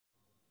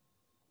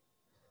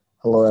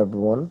Hello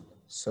everyone.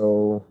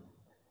 So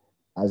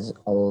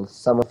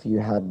some of you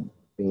had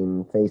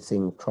been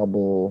facing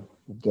trouble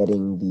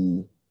getting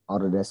the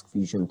Autodesk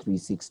Fusion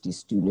 360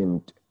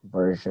 student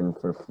version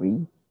for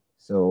free.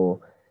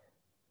 So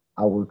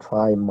I will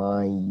try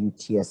my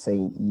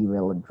UTSA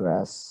email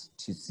address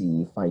to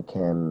see if I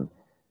can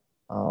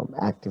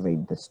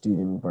activate the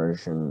student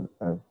version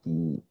of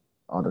the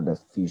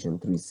Autodesk Fusion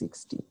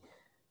 360.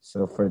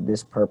 So for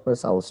this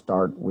purpose, I'll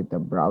start with the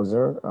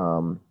browser.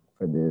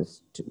 For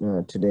this,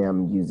 today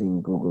I'm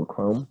using Google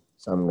Chrome.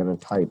 So I'm going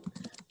to type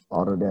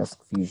Autodesk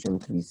Fusion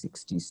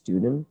 360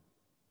 student.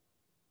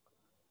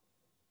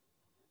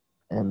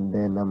 And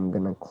then I'm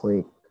going to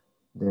click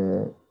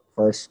the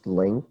first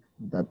link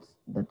that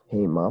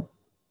came up.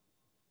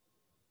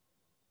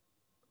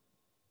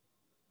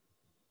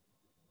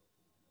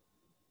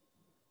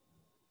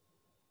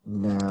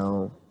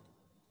 Now,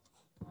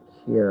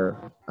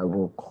 here I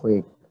will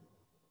click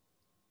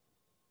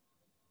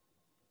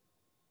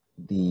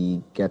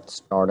the Get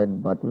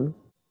Started button.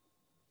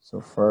 So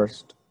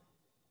first,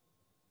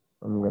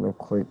 I'm going to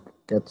click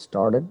Get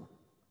Started.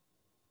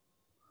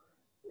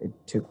 It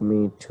took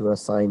me to a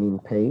sign-in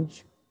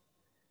page.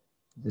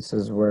 This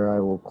is where I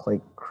will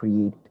click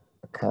Create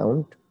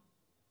Account,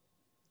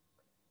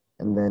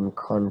 and then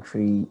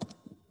country,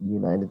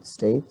 United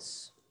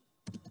States.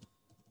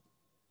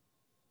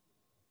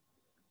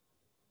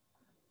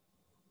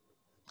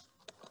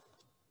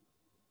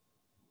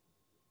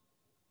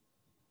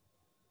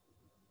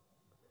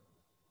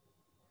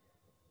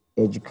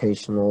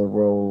 Educational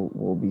role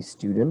will be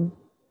student.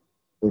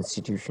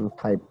 Institution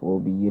type will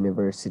be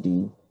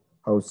university,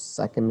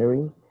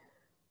 post-secondary.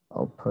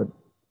 I'll put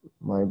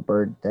my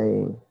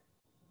birthday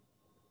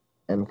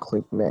and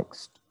click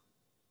Next.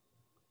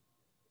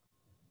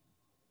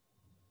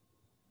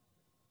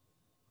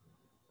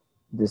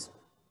 This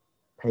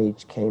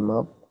page came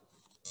up,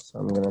 so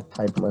I'm going to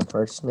type my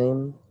first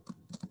name,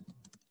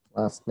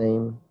 last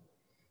name,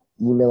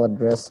 email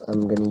address.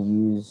 I'm going to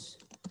use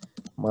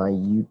my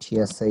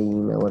UTSA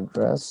email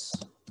address.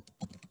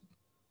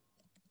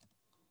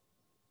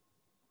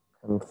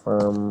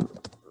 Confirm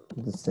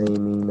the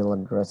same email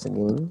address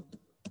again.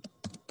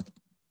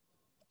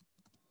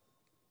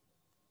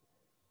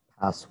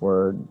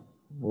 Password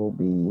will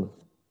be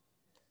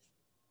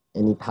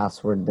any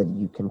password that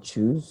you can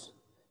choose.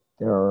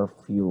 There are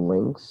a few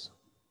links.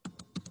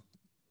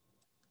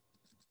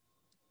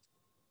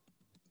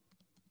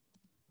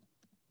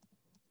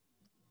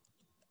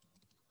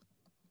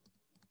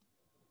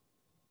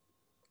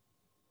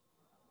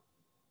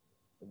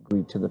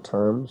 Agree to the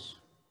terms.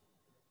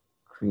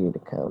 Create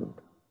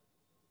account.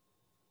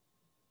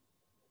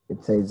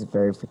 It says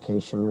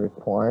verification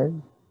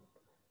required.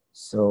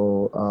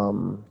 So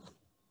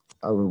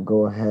I will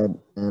go ahead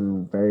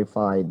and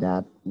verify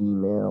that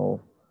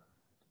email.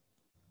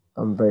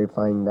 I'm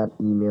verifying that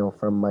email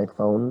from my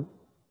phone,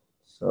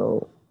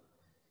 so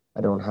I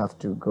don't have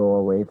to go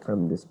away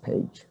from this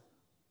page,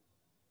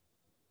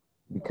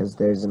 because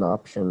there's an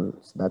option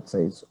that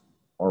says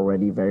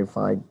already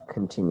verified,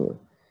 continue.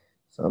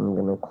 So I'm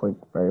going to click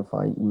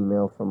verify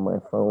email from my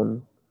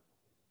phone.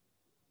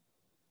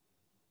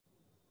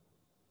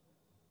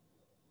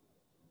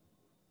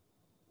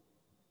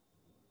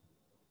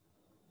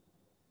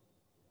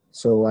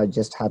 So I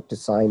just had to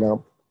sign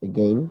up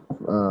again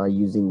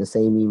using the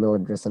same email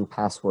address and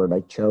password I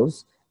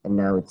chose. And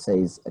now it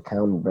says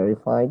account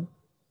verified.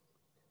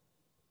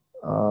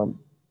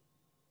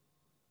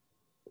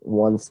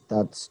 Once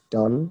that's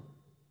done,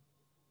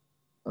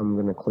 I'm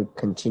going to click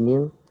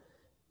continue.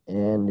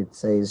 And it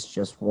says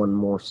just one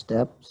more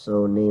step.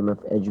 So name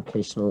of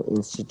educational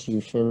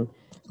institution,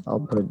 I'll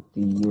put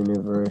the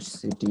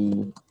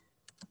University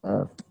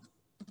of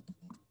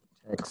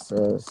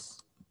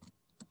Texas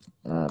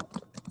at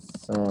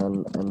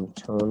San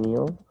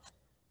Antonio.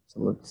 So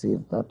let's see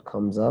if that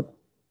comes up.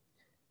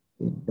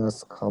 It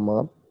does come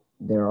up.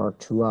 There are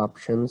two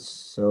options,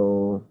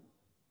 so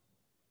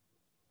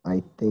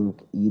I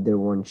think either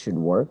one should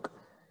work.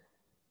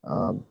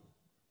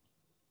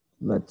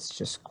 Let's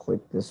just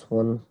click this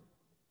one.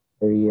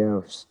 Area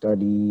of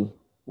study,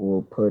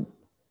 we'll put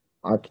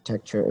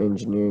architecture,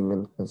 engineering,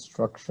 and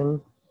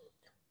construction.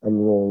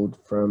 Enrolled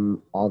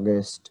from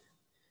August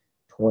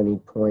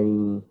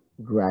 2020,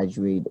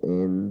 graduate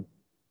in,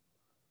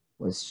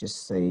 let's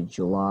just say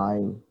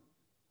July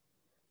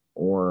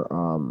or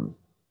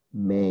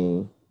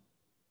May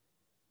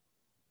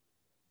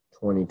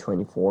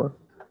 2024.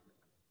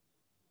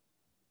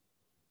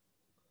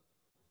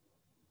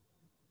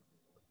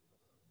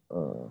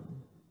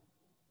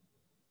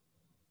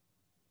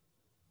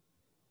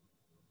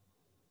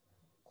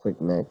 Click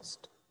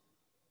next.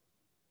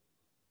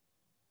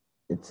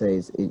 It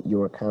says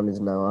your account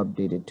is now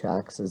updated to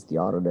access the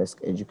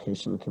Autodesk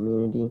education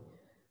community.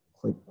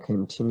 Click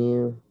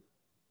continue.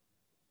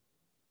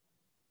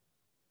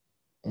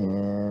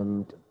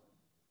 And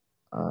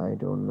I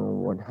don't know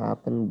what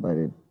happened, but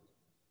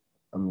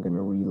I'm going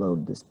to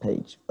reload this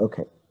page.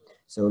 Okay,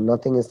 so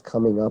nothing is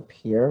coming up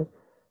here.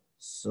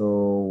 So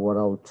what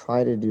I'll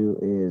try to do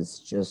is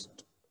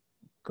just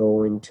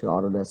go into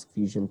Autodesk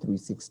Fusion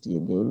 360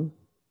 again.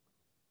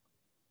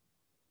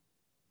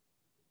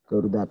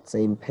 Go to that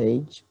same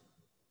page.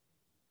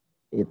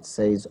 It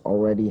says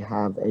already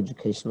have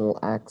educational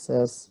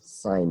access,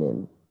 sign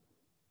in.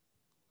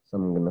 So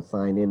I'm going to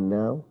sign in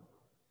now.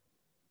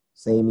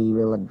 Same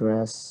email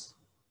address,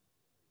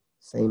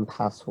 same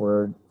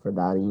password for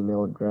that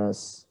email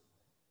address.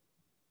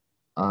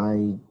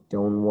 I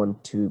don't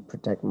want to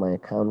protect my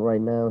account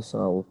right now, so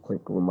I'll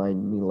click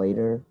remind me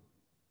later.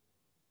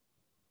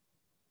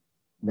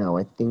 Now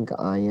I think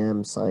I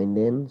am signed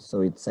in,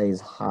 so it says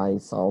hi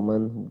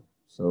Salman,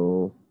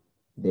 so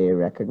they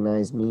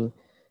recognize me.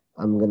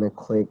 I'm gonna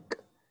click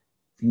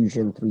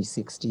Fusion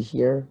 360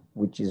 here,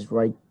 which is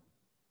right,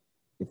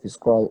 if you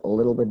scroll a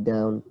little bit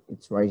down,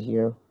 it's right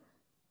here.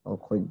 I'll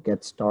click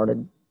get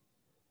started.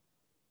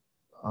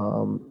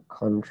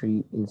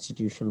 Country,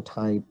 institution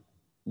type,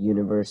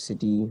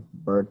 university,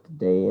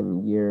 birthday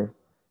and year.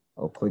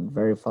 I'll click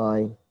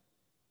verify.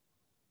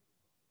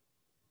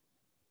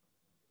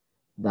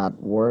 That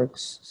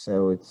works.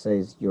 So it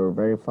says you're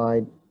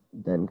verified.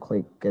 Then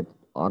click get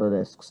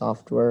Autodesk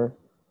software.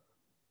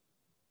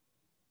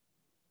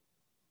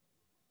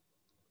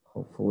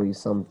 Hopefully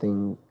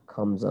something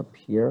comes up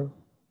here.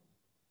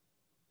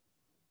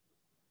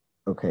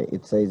 Okay,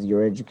 it says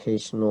your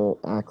educational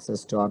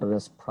access to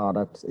Autodesk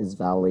products is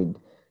valid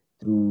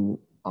through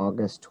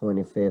August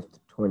 25th,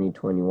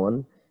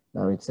 2021.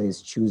 Now it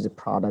says choose a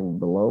product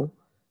below.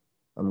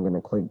 I'm going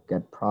to click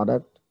get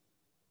product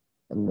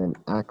and then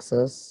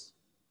access.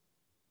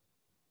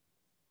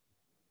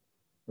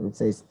 And it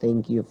says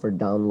thank you for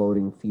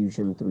downloading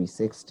Fusion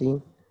 360.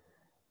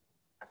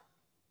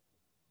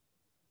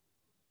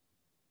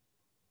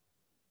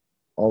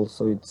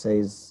 Also, it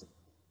says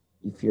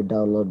if your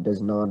download does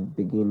not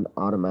begin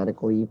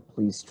automatically,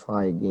 please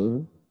try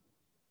again.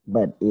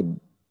 But it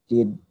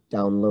did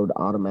download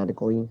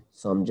automatically,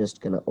 so I'm just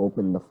going to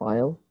open the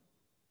file.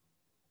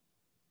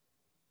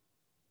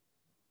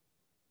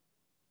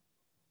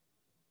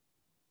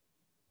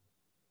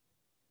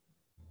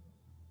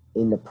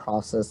 In the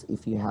process,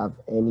 if you have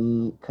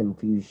any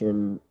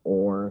confusion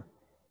or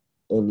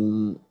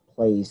any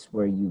place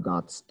where you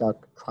got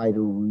stuck, try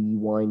to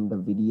rewind the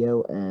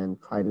video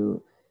and try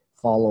to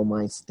follow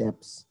my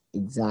steps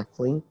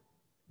exactly,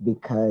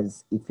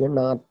 because if you're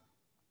not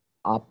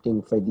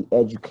opting for the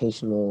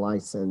educational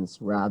license,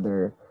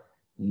 rather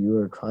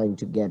you're trying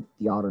to get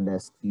the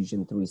Autodesk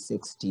Fusion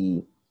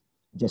 360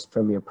 just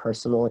from your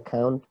personal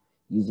account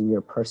using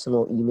your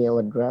personal email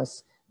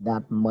address,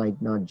 that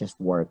might not just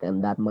work,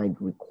 and that might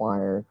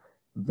require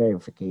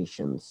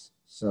verifications.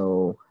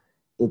 So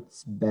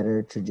it's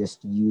better to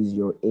just use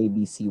your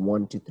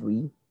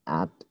abc123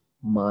 at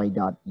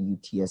my.utsa.edu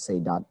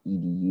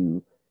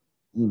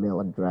email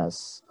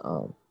address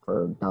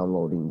for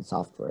downloading the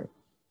software.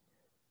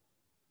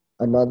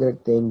 Another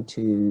thing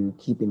to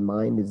keep in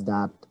mind is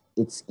that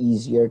it's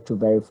easier to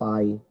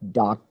verify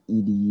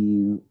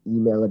 .edu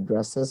email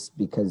addresses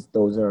because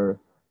those are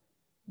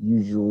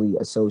usually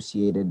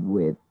associated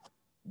with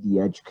the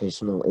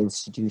educational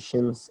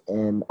institutions,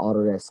 and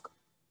Autodesk,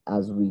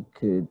 as we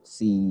could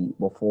see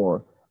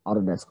before,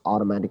 Autodesk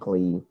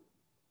automatically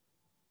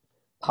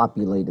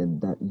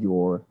populated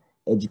your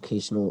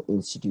educational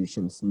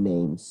institution's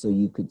name, so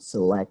you could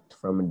select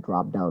from a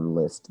drop-down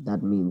list.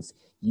 That means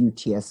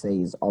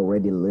UTSA is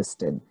already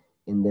listed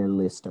in their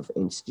list of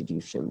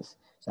institutions.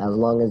 So as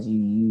long as you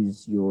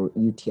use your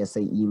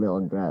UTSA email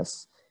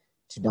address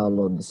to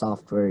download the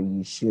software,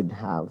 you should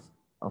have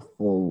a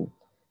full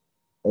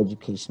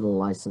educational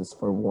license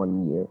for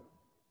 1 year.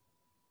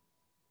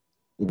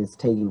 It is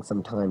taking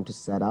some time to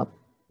set up,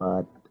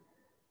 but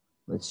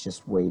let's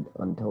just wait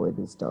until it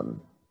is done.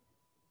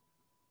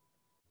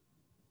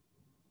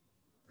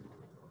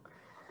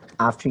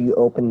 After you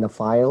open the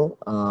file,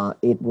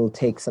 it will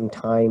take some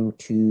time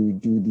to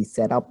do the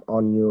setup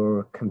on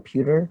your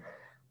computer.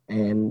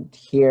 And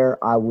here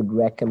I would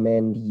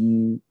recommend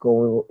you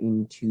go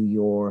into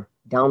your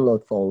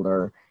download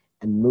folder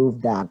and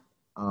move that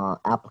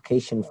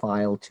application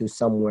file to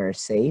somewhere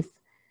safe,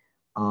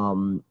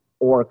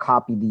 or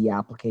copy the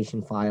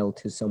application file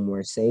to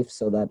somewhere safe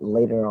so that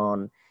later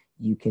on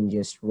you can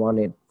just run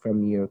it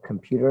from your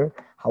computer.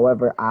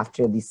 However,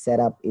 after the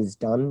setup is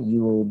done,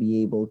 you will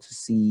be able to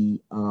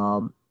see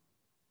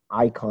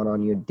icon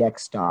on your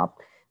desktop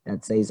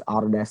that says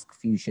Autodesk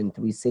Fusion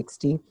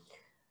 360.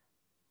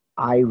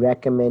 I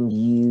recommend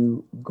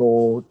you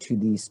go to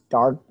the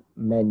Start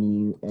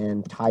menu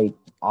and type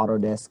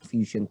Autodesk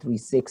Fusion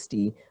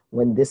 360.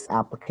 When this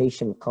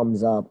application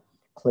comes up,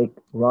 click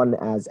Run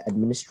as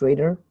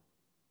Administrator.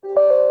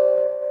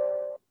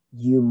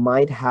 You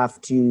might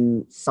have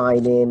to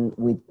sign in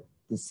with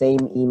the same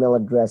email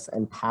address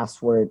and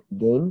password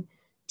again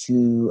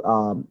to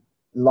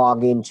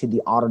log into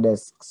the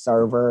Autodesk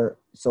server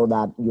so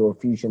that your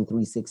Fusion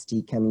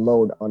 360 can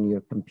load on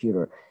your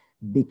computer.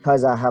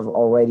 Because I have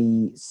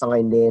already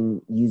signed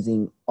in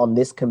using on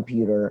this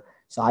computer,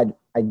 so I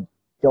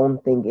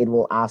don't think it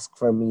will ask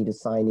for me to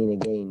sign in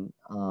again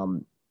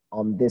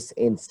on this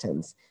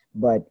instance,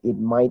 but it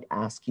might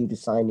ask you to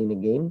sign in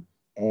again.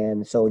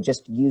 And so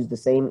just use the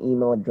same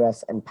email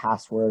address and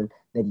password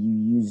that you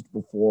used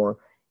before,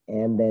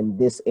 and then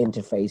this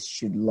interface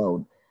should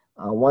load.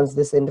 Once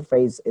this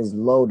interface is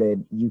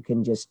loaded, you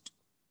can just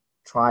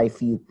try a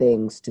few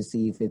things to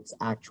see if it's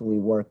actually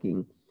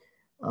working.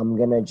 I'm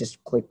gonna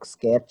just click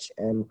sketch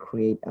and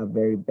create a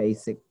very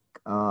basic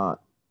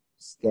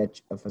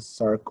sketch of a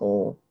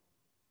circle,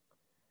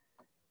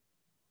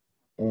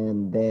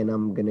 and then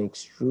I'm gonna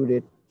extrude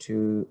it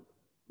to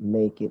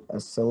make it a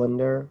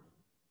cylinder.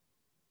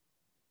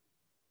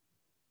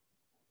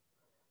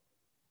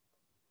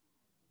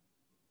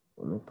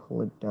 Let me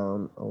pull it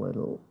down a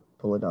little,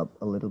 pull it up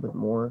a little bit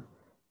more.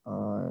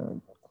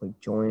 Click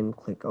join,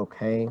 click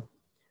OK.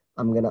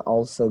 I'm gonna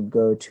also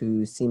go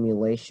to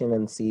simulation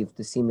and see if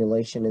the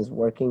simulation is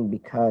working,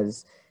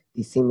 because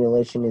the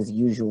simulation is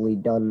usually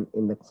done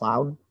in the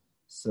cloud.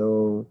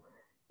 So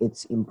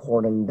it's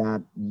important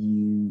that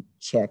you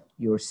check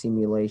your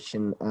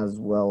simulation as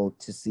well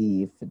to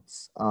see if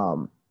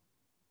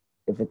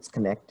it's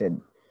connected,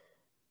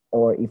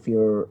 or if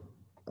your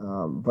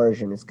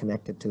version is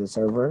connected to the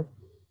server.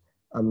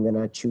 I'm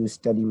gonna choose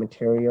study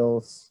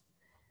materials.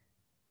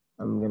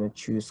 I'm gonna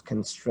choose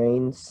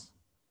constraints.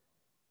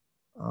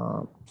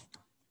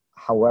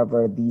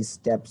 However, these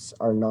steps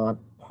are not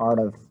part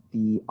of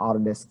the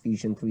Autodesk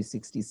Fusion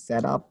 360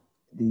 setup.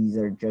 These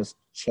are just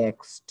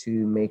checks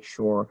to make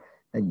sure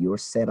that your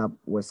setup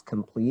was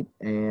complete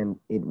and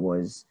it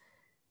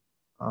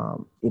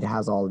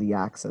has all the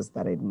access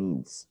that it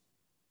needs.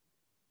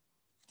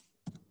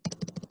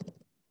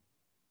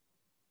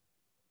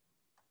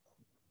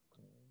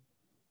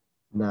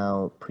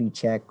 Now,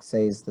 pre-check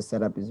says the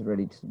setup is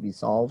ready to be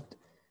solved.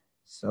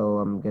 So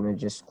I'm gonna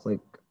just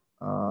click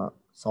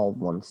solve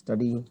one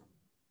study,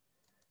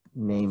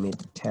 name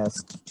it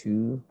test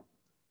 2,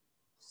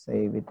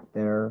 save it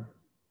there,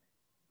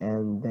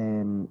 and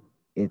then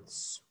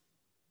it's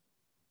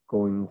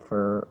going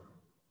for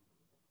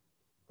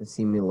the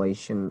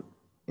simulation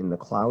in the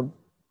cloud.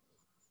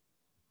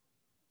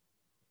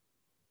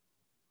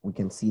 We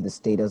can see the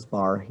status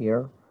bar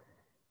here,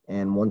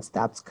 and once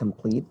that's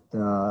complete,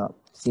 the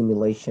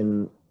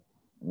simulation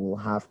will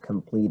have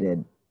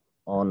completed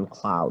on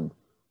cloud.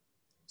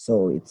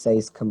 So it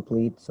says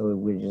complete, so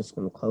we're just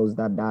going to close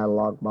that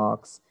dialog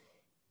box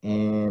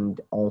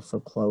and also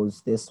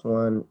close this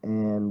one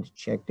and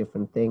check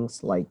different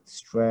things like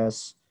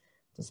stress,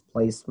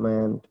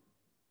 displacement,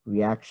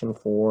 reaction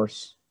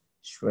force,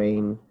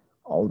 strain,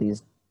 all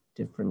these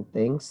different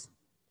things.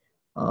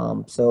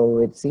 So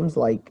it seems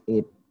like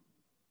it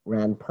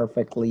ran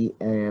perfectly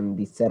and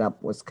the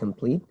setup was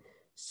complete.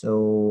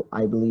 So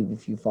I believe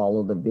if you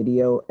follow the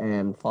video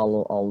and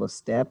follow all the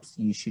steps,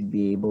 you should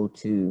be able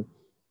to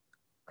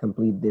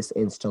complete this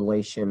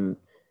installation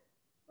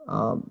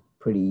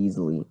pretty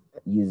easily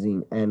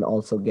using, and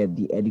also get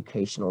the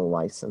educational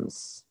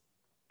license.